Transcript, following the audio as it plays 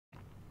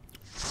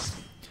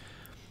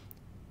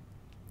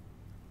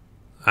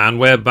And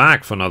we're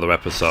back for another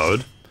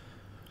episode.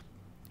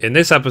 In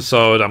this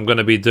episode, I'm going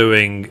to be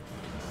doing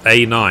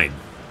A9,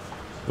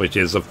 which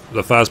is the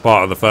first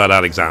part of the third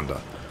Alexander.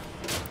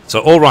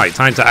 So, alright,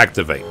 time to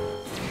activate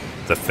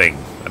the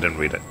thing. I didn't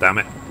read it, damn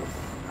it.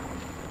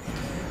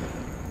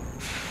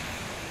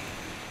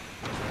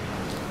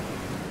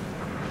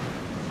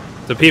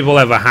 Do people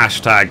ever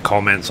hashtag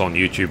comments on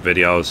YouTube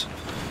videos?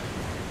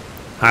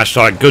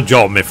 Hashtag good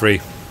job, Mithrie.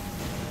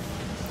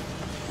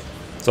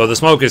 So the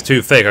smoke is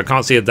too thick, I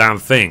can't see a damn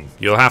thing.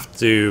 You'll have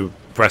to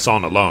press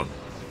on alone.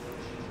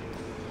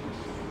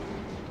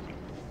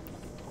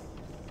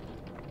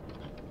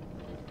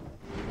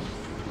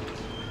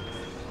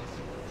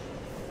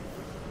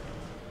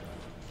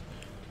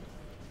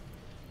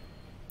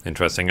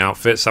 Interesting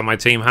outfits that my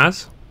team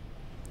has.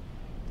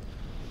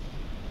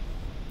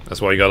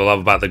 That's what you gotta love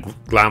about the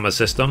glamour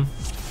system.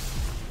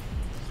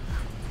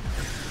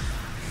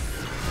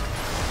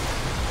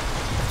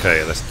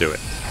 Okay, let's do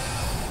it.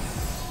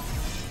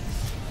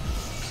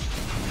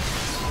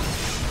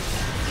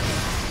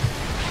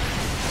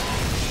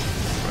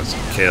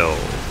 Kill.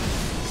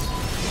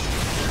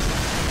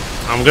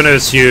 I'm going to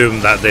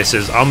assume that this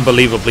is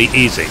unbelievably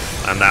easy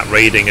and that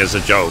raiding is a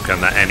joke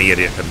and that any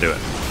idiot can do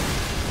it.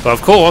 But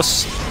of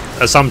course,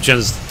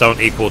 assumptions don't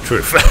equal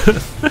truth.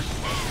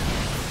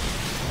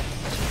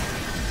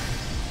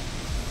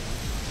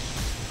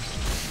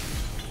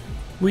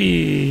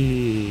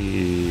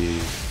 Wee.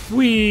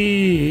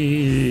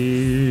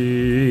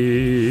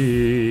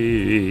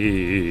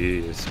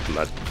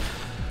 Blood.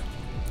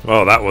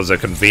 Well, that was a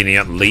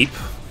convenient leap.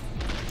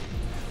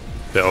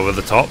 Bit over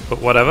the top, but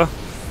whatever.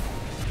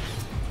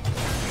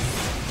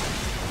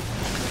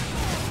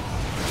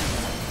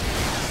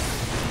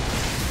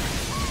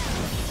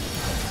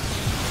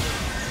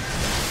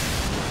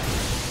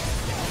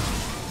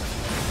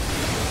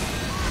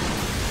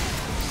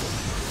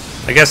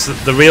 I guess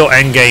the real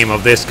end game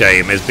of this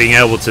game is being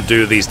able to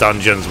do these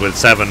dungeons with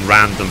 7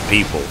 random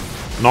people,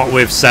 not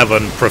with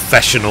 7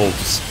 professional,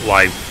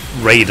 like,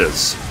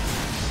 raiders.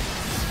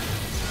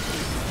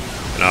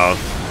 You know?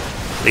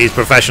 These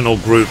professional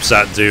groups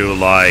that do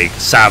like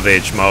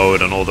Savage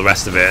mode and all the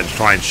rest of it and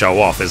try and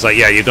show off. It's like,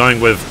 yeah, you're going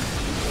with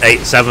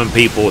 7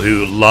 people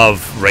who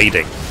love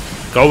raiding.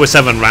 Go with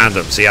 7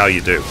 random, see how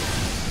you do.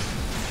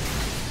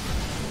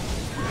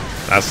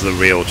 That's the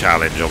real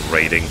challenge of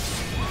raiding.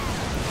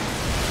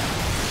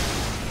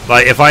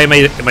 Like, if I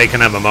make an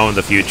MMO in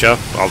the future,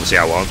 obviously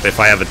I won't, but if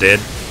I ever did,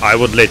 I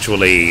would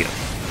literally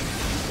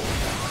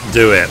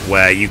do it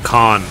where you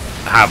can't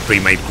have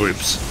pre-made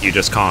groups. You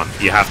just can't.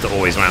 You have to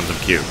always random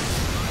queue.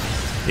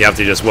 You have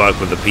to just work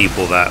with the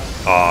people that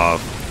are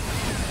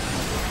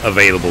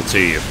available to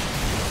you.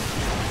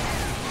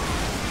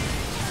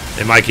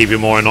 It might keep you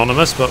more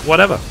anonymous, but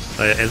whatever.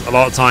 A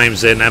lot of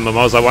times in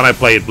MMOs, like when I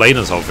played Blade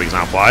and Soul, for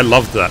example, I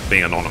loved that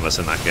being anonymous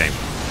in that game.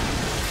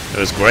 It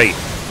was great.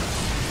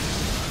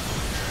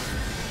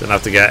 Didn't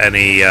have to get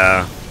any...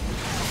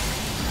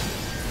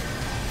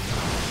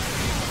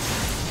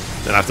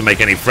 didn't have to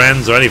make any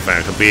friends or anything.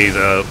 It could be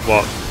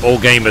what all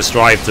gamers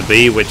strive to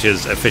be, which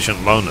is efficient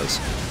loners.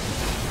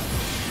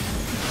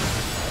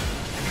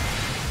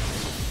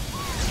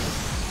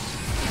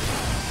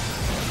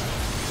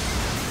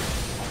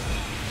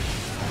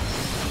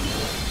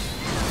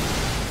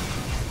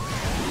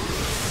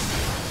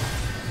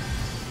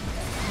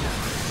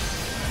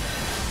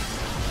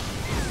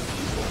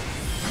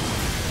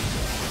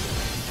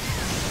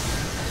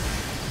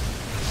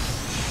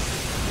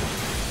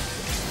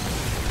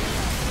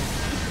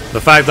 The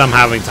fact I'm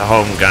having to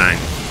home gang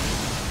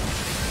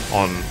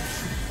on...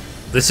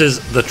 This is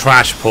the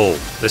trash pull.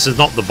 This is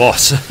not the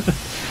boss.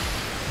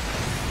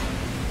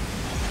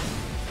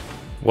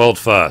 World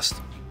first.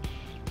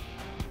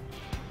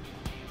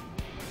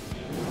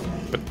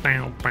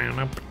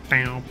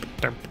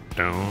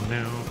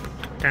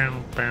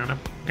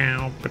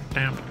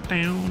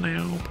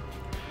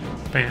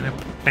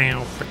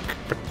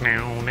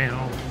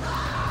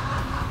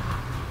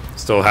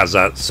 Still has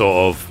that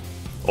sort of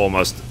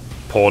almost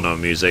porno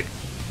music.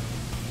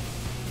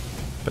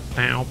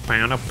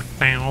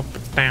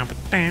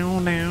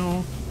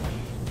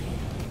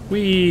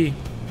 Wee.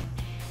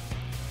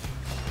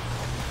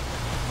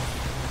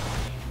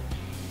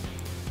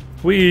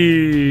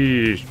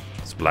 Wee.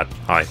 Splat.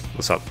 Hi,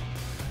 what's up?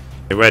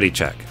 You ready,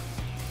 check.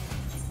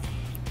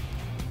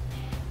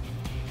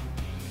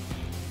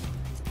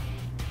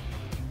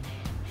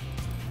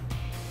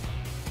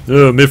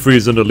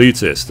 Mithrie's an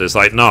elitist. It's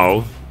like,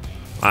 no,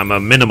 I'm a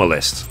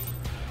minimalist.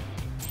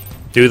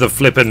 Do the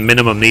flippin'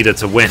 minimum needed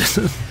to win.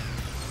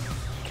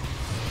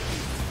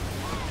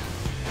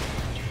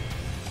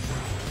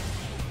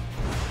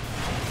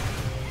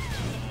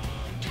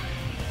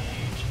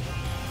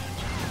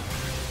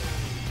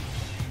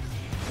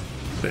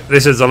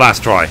 This is the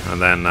last try, and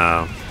then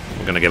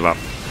we're gonna give up.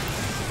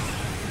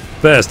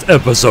 Best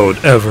episode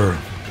ever.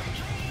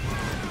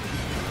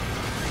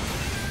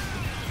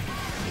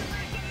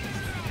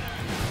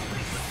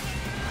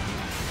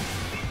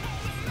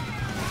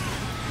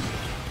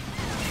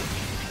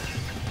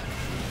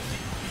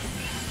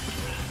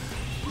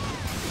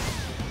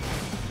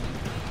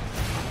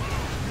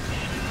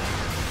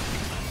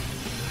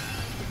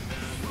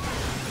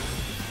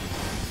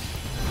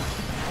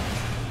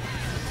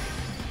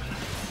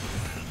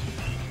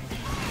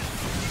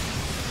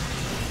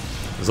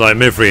 It's like,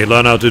 Mithrie,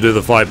 learn how to do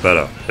the fight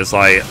better. It's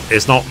like,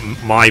 it's not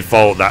my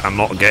fault that I'm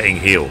not getting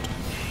healed.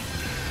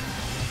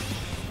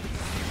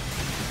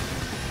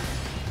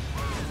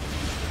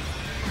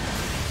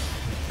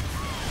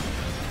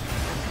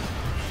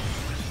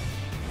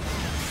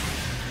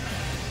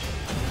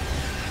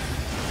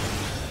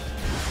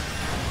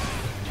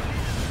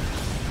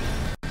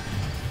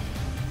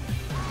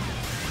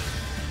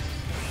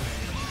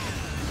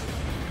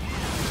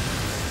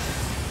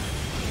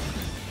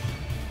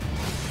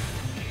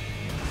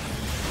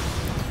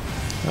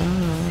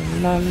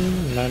 La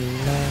la la.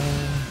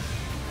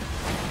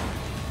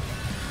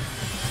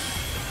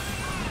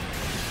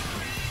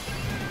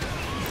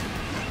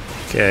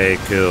 Okay,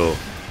 cool.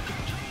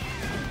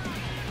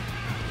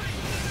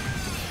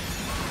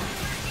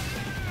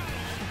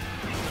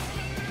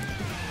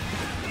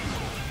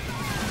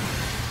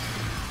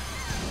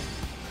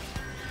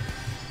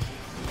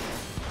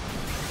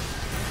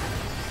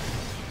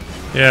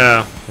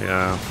 Yeah,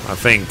 I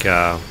think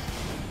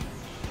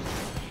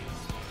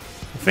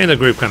the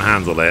group can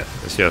handle it.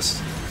 It's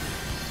just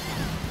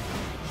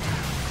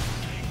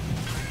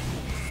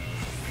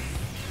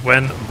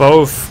when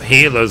both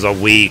healers are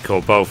weak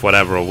or both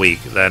whatever are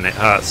weak, then it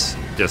hurts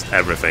just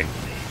everything.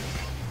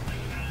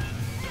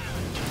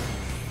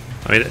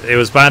 I mean, it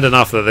was bad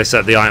enough that they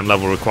set the item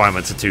level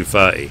requirement to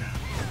 230.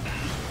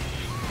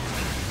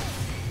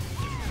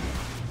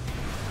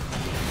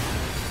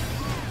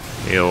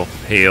 Heal,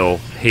 heal,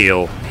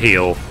 heal,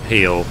 heal,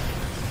 heal.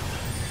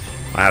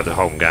 I had the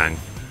home gang.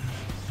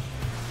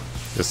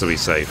 Just to be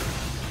safe.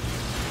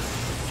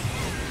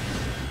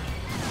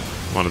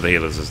 One of the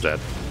healers is dead.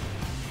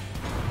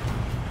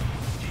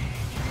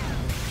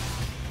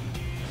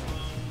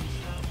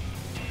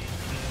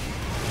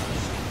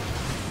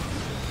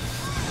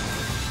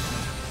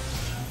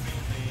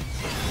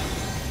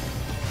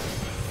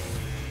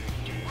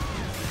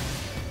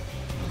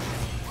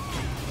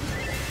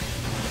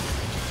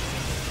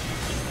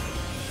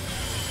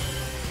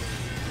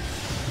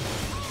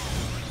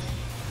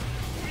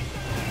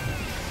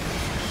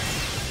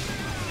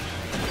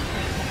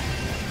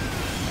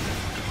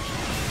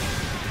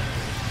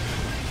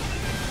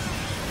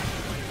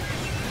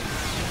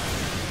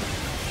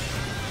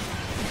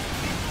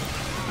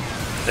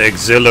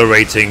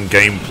 Exhilarating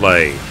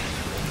gameplay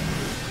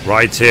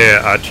right here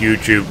at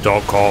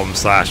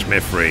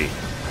youtube.com/Mithrie.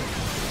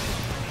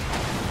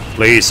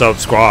 Please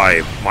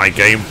subscribe. My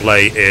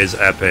gameplay is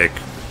epic.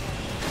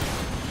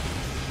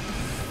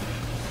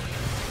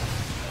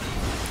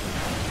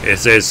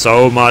 This is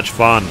so much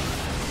fun.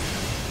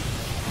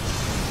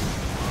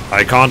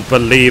 I can't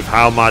believe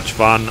how much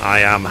fun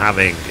I am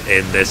having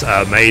in this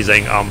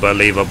amazing,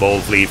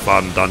 unbelievably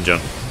fun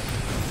dungeon.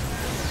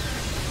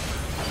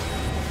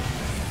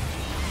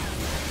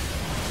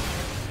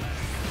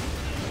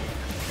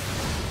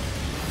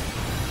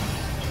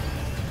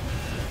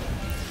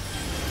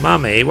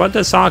 Mummy, what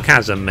does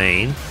sarcasm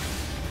mean?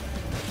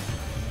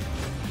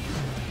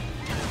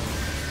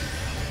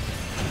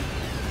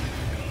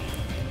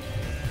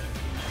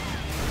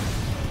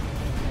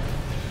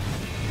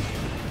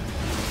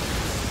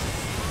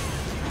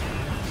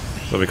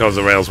 So because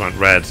the rails went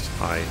red,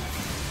 I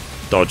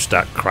dodged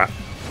that crap.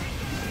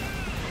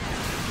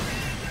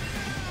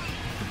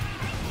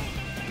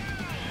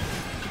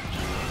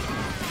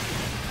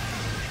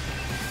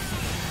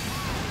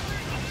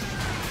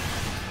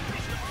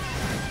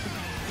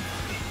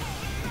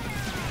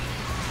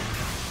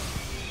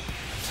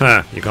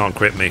 Huh, you can't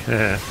crit me.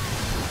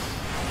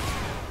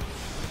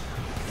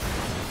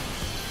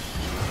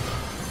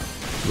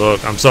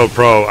 Look, I'm so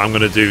pro, I'm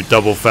gonna do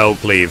double fell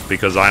cleave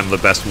because I'm the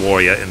best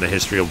warrior in the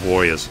history of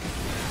warriors.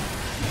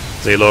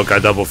 See, look, I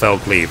double fell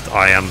cleaved.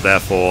 I am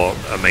therefore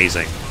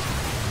amazing.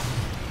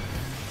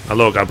 Now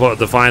look, I put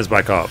Defiance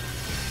back up.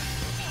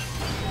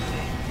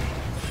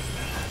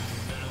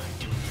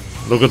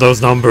 Look at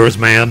those numbers,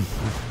 man.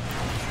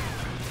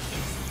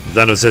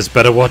 Xenos says,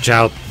 better watch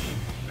out.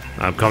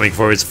 I'm coming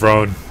for his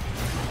throne.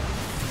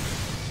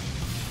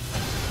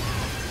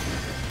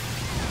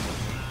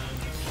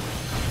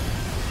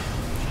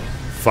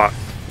 Fuck.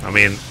 I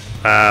mean,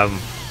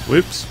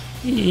 whoops.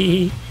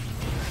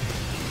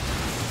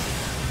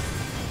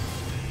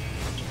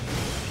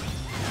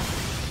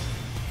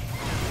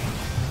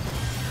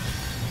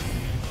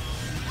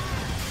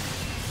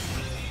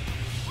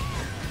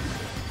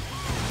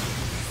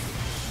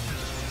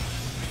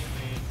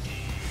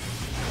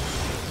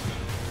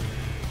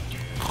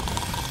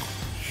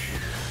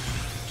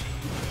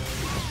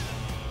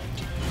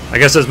 I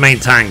guess as main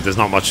tank, there's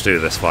not much to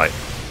this fight.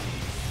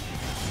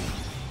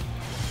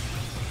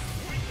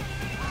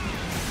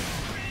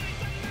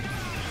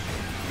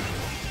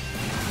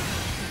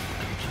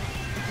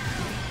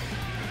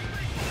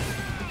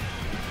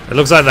 It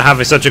looks like they're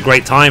having such a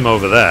great time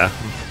over there.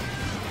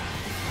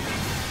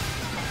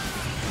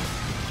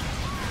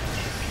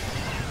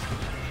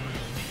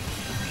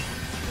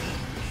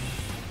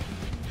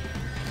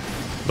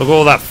 Look at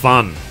all that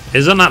fun.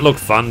 Isn't that look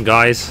fun,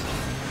 guys?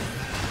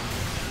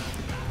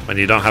 When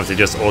you don't have to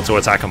just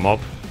auto-attack a mob.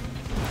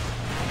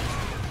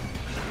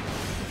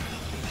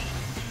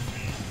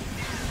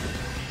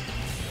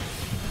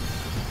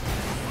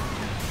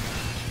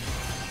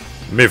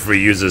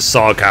 Mithrie uses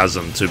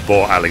sarcasm to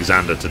bore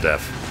Alexander to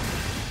death.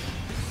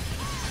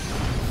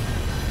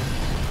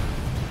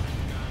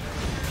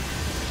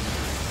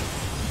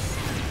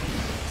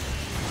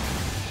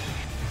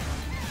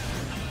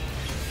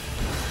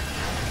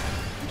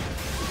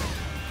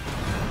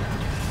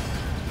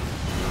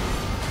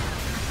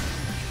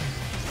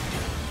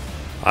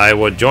 I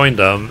would join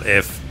them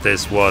if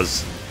this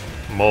was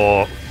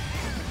more,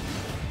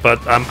 but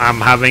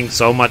I'm having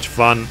so much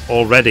fun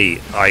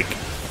already.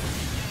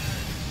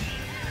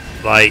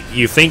 Like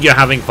you think you're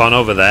having fun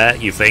over there,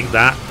 you think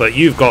that, but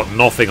you've got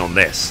nothing on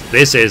this.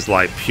 This is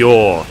like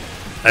pure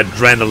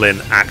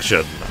adrenaline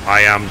action.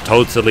 I am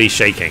totally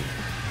shaking.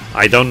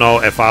 I don't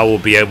know if I will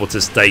be able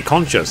to stay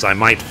conscious. I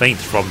might faint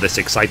from this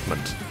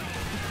excitement.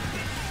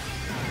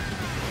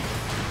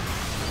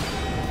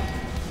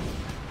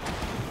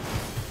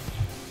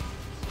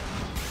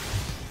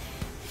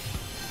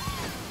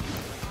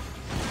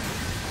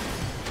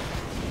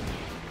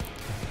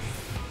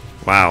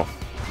 Wow,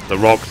 the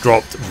rock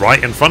dropped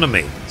right in front of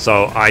me,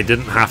 so I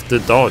didn't have to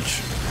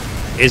dodge.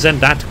 Isn't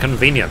that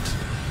convenient?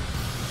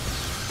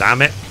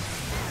 Damn it.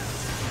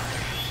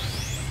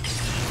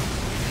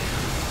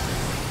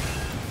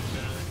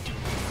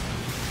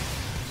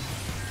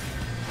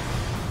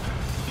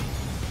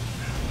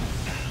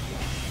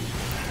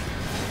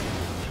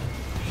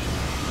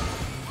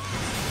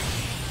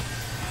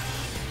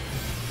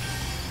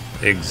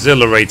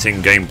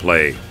 Exhilarating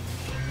gameplay.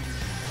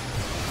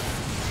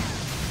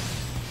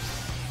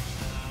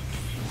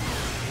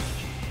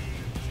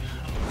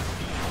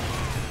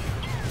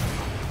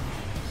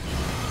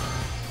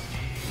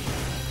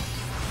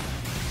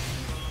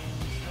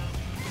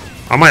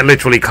 I might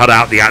literally cut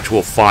out the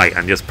actual fight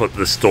and just put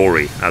the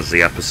story as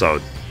the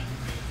episode.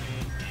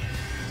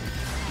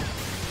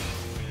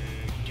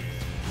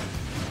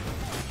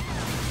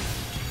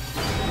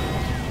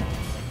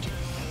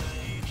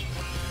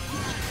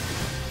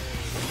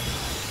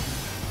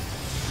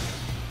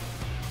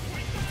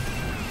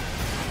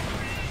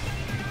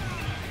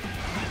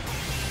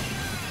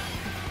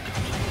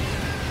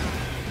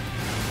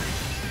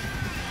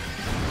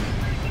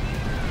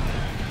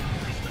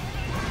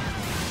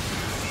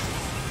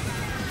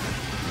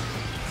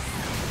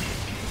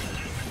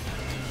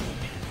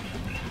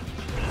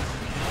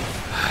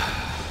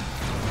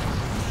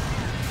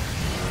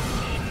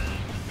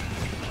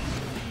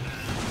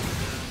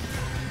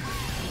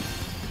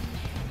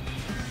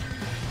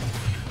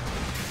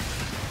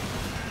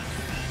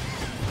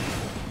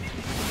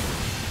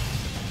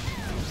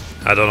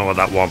 I don't know what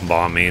that one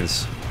bar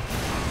means.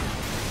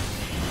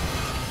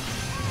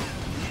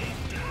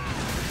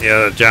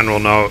 Yeah, general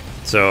note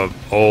to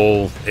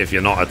all, if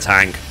you're not a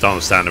tank,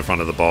 don't stand in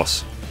front of the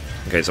boss.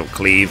 In case of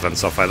cleave and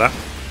stuff like that.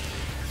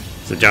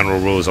 It's the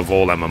general rules of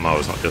all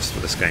MMOs, not just for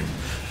this game.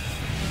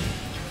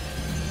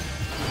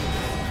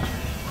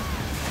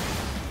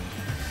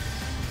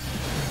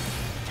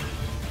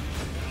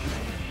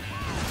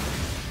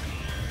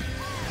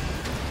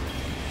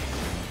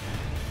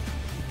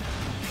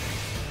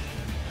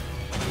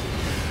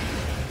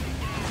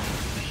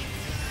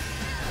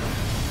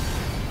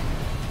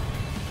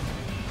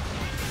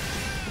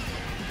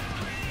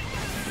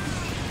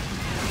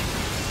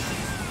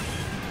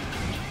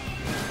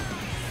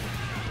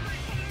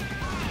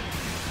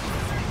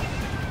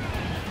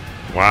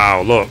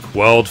 Wow, look,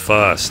 world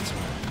first.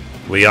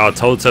 We are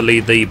totally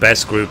the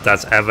best group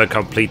that's ever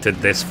completed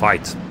this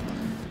fight.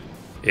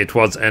 It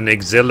was an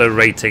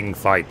exhilarating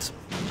fight.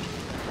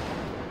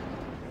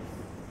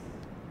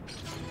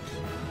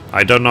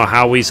 I don't know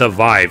how we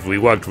survived. We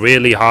worked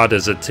really hard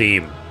as a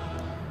team.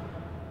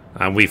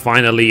 And we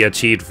finally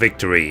achieved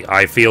victory.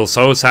 I feel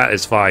so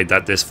satisfied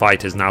that this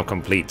fight is now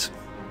complete.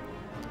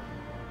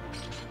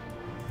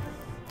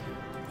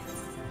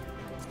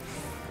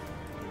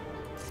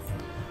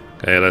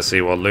 Okay, let's see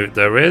what loot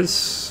there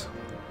is.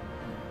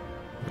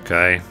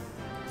 Okay,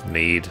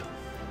 need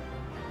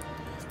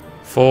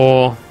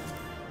 4,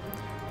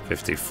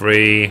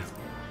 53,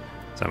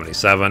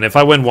 77. If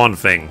I win one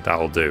thing,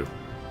 that'll do.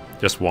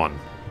 Just one.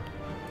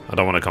 I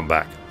don't want to come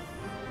back.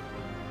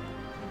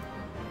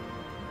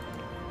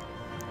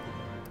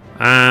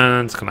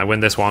 And can I win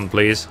this one,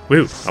 please?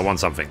 Woo! I won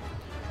something.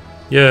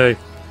 Yay!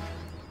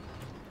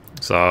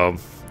 So,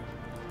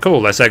 cool.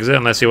 Let's exit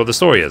and let's see what the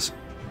story is.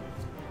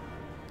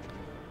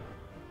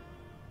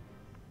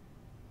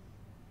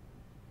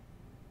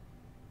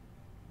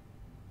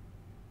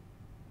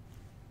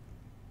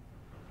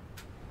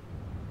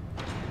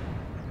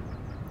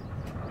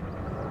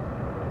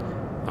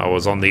 I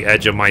was on the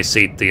edge of my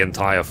seat the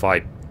entire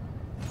fight.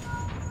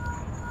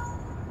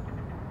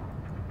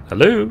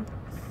 Hello?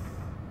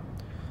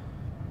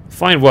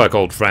 Fine work,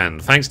 old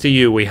friend. Thanks to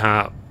you, we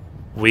have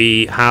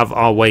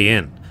our way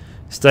in.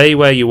 Stay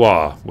where you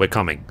are. We're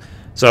coming.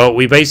 So,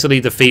 we basically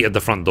defeated the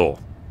front door.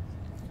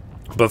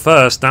 But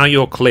first, now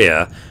you're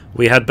clear,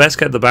 we had best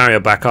get the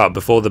barrier back up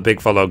before the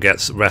big fellow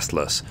gets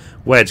restless.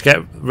 Wedge,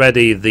 get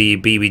ready the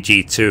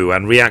BBG-2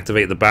 and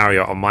reactivate the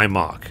barrier on my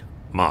mark.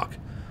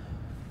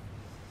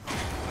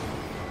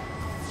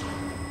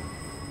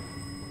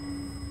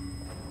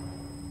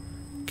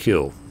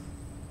 kill.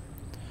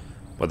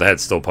 But the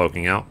head's still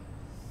poking out.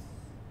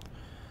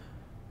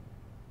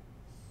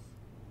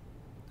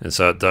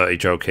 Insert dirty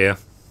joke here.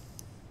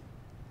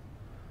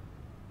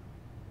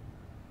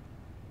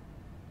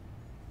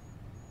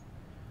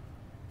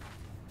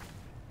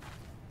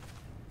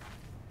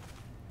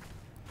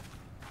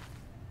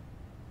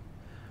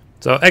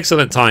 So,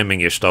 excellent timing,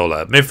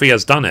 Y'shtola. Mithrie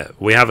has done it.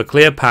 We have a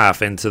clear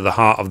path into the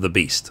heart of the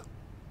beast.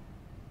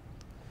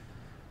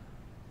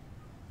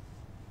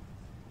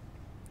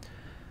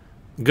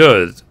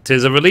 Good.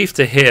 'Tis a relief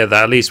to hear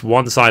that at least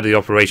one side of the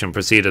operation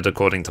proceeded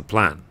according to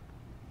plan.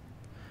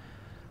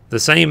 The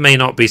same may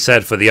not be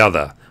said for the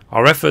other.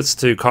 Our efforts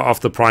to cut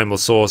off the primal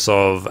source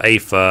of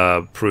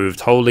Aether proved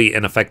wholly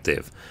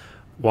ineffective.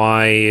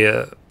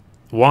 Why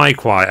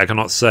quite, I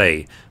cannot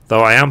say,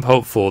 though I am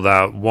hopeful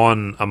that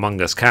one among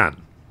us can.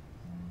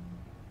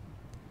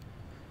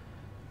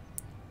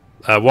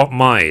 What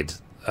might?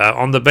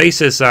 On the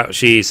basis that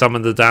she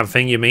summoned the damn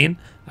thing, you mean?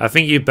 I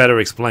think you'd better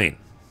explain.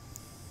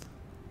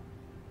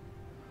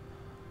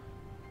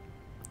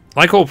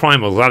 Like all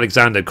primals,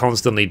 Alexander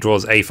constantly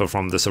draws Aether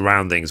from the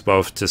surroundings,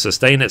 both to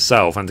sustain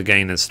itself and to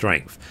gain in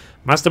strength.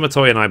 Master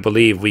Mithrie and I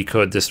believe we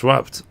could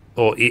disrupt,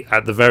 or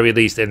at the very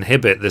least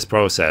inhibit this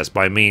process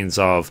by means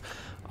of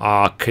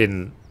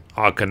Arcanema.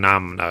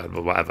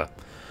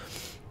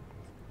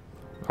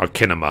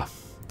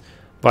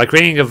 By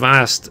creating a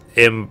vast,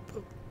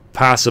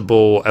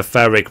 impassable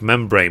etheric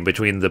membrane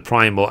between the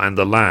primal and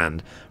the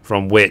land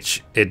from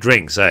which it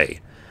drinks,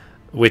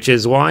 which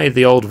is why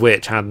the old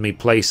witch had me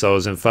place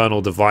those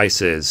infernal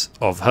devices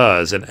of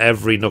hers in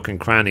every nook and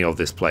cranny of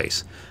this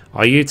place.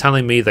 Are you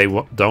telling me they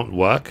don't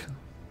work?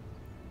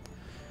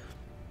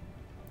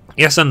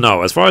 Yes and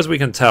no. As far as we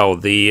can tell,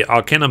 the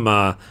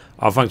Arcanema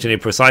are functioning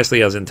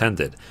precisely as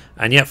intended,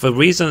 and yet for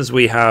reasons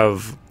we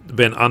have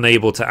been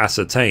unable to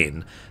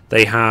ascertain,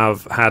 they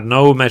have had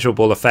no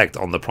measurable effect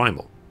on the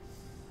primal.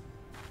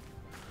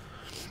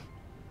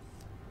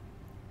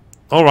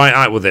 Alright,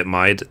 out with it,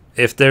 Maid.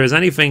 If there is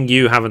anything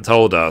you haven't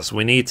told us,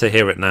 we need to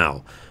hear it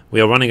now. We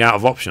are running out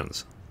of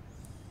options.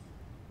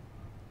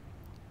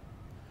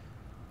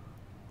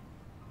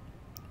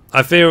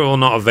 I fear it will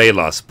not avail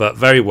us, but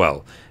very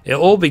well. It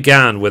all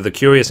began with a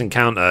curious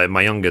encounter in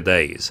my younger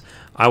days.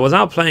 I was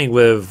out playing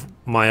with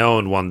my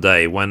own one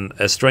day when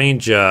a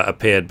stranger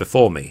appeared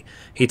before me.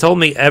 He told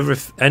me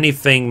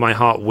anything my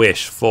heart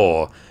wished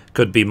for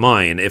could be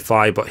mine if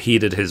I but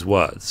heeded his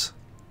words.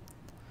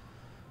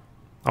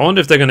 I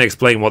wonder if they're going to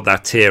explain what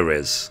that tear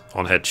is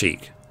on her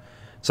cheek.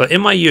 So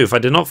in my youth I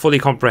did not fully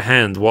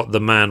comprehend what the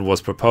man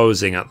was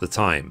proposing at the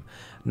time.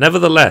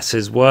 Nevertheless,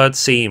 his words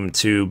seemed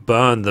to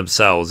burn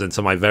themselves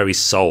into my very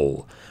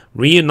soul.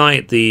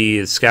 Reunite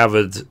the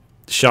scabbard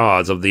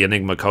shards of the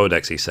Enigma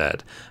Codex, he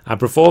said, and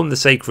perform the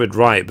sacred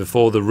rite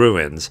before the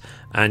ruins,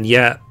 and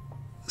yet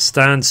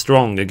stand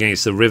strong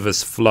against the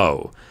river's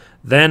flow.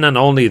 Then and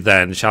only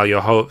then shall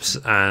your hopes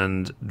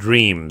and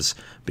dreams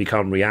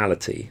become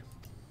reality.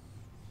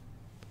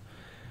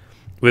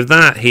 With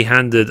that, he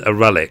handed a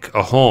relic,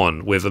 a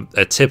horn with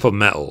a tip of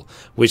metal,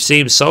 which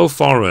seemed so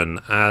foreign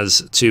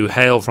as to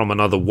hail from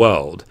another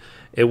world.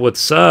 It would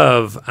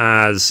serve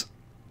as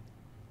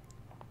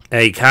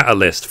a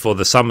catalyst for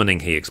the summoning,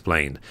 he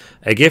explained.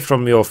 A gift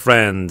from your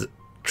friend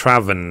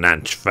Travanchet.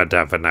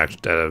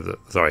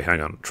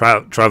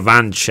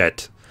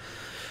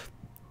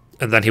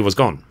 And then he was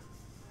gone.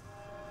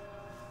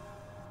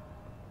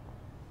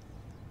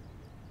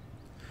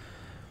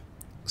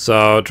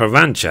 So,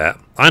 Travanchet,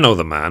 I know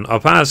the man. Our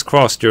paths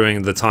crossed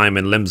during the time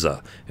in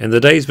Limsa, in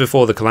the days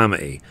before the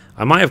calamity.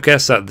 I might have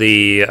guessed that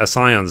the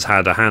Ascians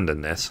had a hand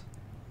in this.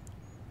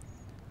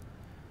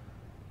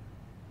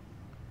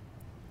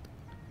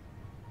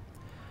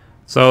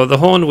 So, the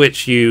horn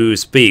which you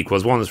speak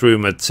was once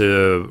rumoured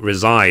to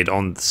reside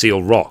on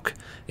Seal Rock.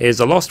 It is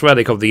a lost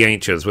relic of the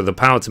ancients with the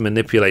power to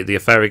manipulate the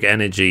etheric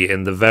energy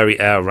in the very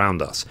air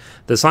around us.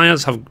 The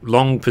Scions have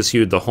long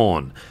pursued the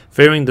horn,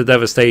 fearing the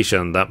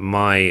devastation that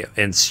might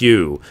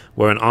ensue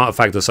were an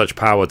artifact of such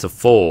power to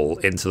fall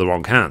into the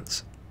wrong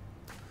hands.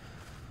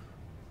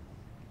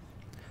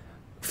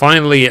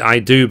 Finally, I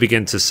do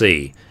begin to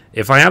see.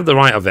 If I have the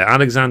right of it,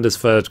 Alexander's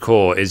third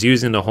core is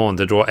using the horn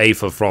to draw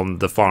Aether from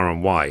the far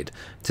and wide.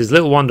 'Tis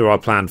little wonder our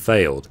plan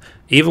failed.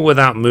 Even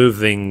without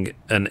moving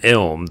an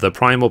Ilm, the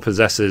Primal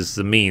possesses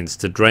the means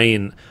to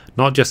drain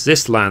not just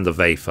this land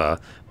of Aether,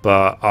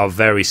 but our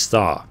very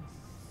star.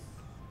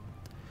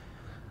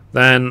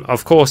 Then,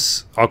 of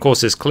course, our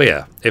course is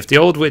clear. If the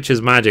old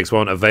witch's magics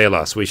won't avail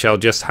us, we shall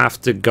just have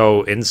to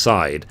go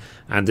inside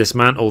and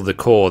dismantle the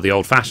core the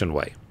old-fashioned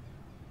way.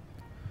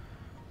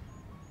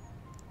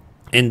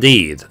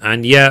 Indeed,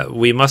 and yet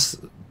we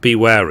must be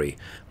wary.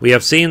 We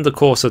have seen the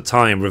course of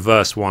time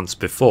reversed once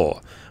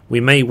before. We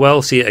may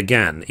well see it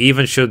again,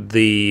 even should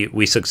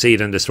we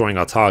succeed in destroying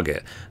our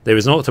target. There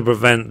is naught to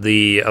prevent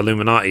the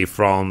Illuminati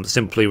from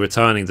simply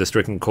returning the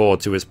stricken core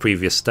to its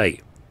previous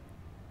state.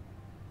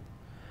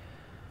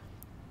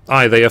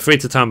 Aye, they are free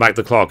to turn back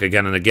the clock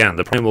again and again,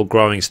 the primal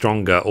growing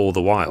stronger all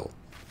the while.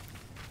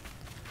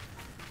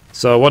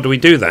 So what do we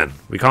do then?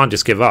 We can't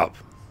just give up.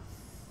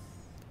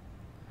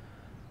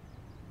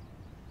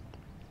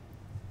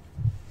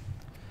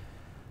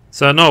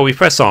 So no, we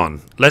press on.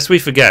 Lest we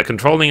forget,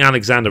 controlling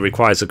Alexander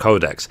requires a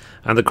codex,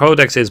 and the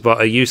codex is but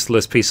a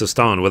useless piece of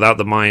stone without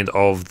the mind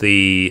of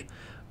the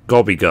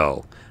Gobby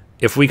girl.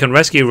 If we can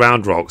rescue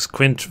Roundrox,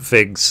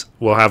 Quintfigs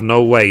will have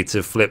no way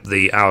to flip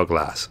the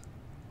hourglass.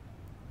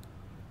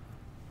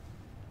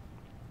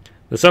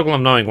 The Circle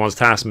of Knowing once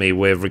tasked me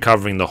with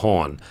recovering the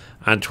horn,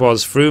 and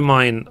 'twas through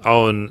mine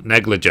own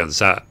negligence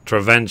that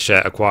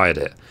Traventure acquired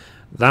it.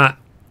 That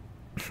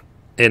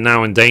it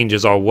now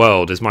endangers our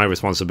world is my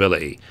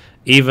responsibility.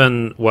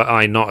 Even were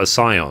I not a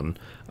scion,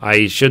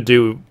 I should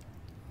do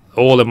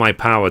all in my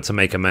power to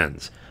make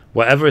amends.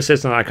 Whatever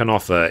assistance I can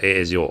offer, it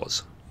is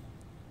yours.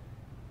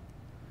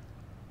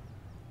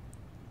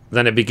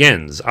 Then it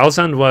begins. I'll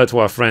send word to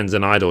our friends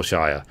in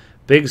Idleshire.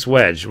 Biggs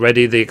Wedge,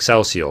 ready the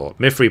Excelsior.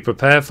 Mithrie,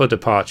 prepare for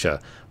departure.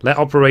 Let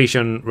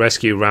Operation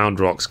Rescue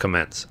Roundrox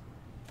commence.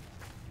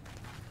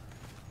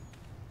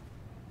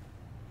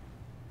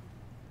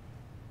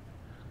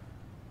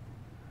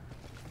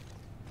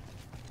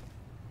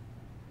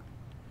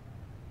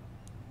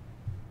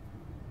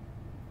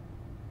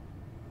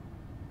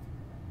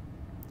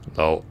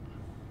 Lol.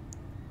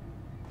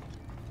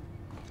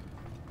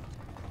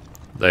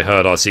 They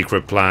heard our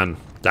secret plan.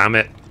 Damn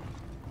it.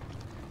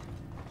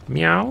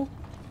 Meow.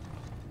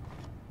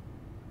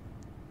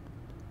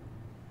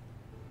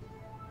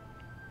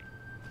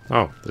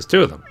 Oh, there's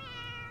two of them.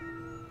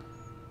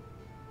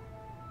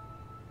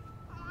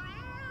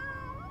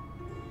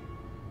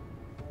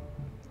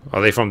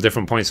 Are they from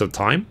different points of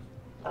time?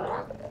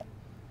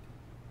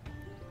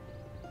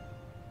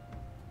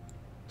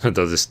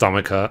 Does his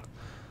stomach hurt?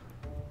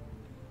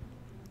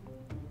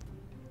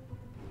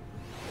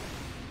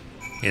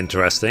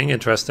 Interesting,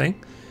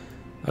 interesting.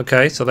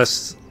 Okay, so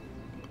let's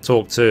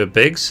talk to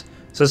Biggs.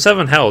 So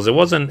 7 hells, it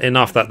wasn't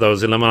enough that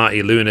those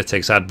Illuminati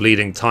lunatics had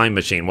bleeding time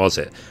machine, was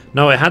it?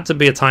 No, it had to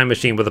be a time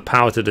machine with the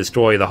power to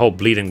destroy the whole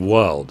bleeding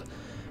world.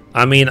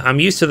 I mean,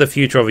 I'm used to the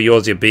future of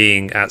Eorzea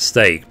being at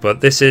stake,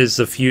 but this is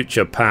the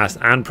future, past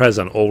and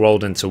present all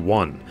rolled into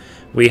one.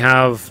 We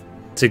have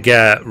to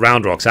get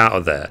Roundrox out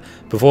of there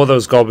before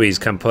those gobbies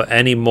can put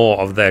any more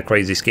of their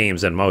crazy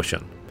schemes in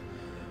motion.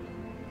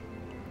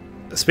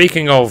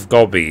 Speaking of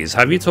gobbies,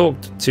 have you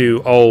talked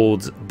to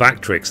old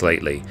Bactrix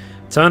lately?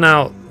 Turn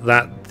out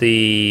that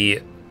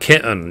the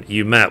kitten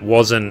you met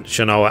wasn't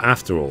Shanoa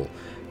after all,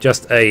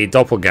 just a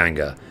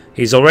doppelganger.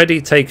 He's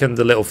already taken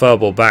the little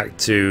furball back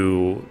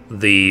to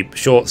the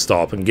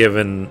shortstop and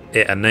given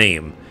it a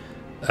name,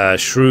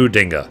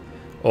 Schrödinger,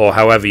 or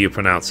however you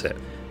pronounce it.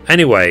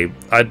 Anyway,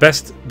 I'd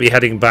best be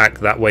heading back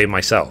that way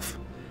myself.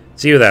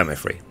 See you there,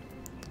 Mithrie.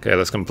 Okay,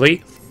 let's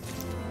complete.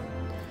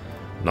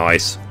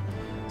 Nice.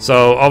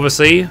 So,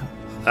 obviously,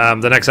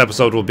 the next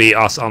episode will be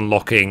us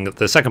unlocking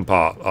the second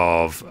part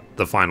of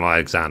the final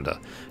Alexander.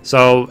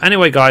 So,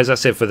 anyway, guys,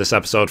 that's it for this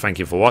episode. Thank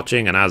you for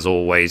watching, and as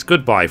always,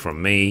 goodbye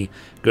from me,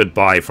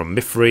 goodbye from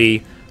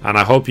Mithrie, and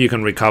I hope you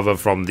can recover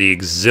from the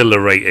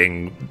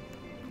exhilarating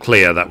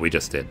clear that we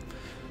just did.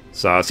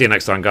 So, I'll see you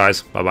next time,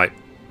 guys. Bye-bye.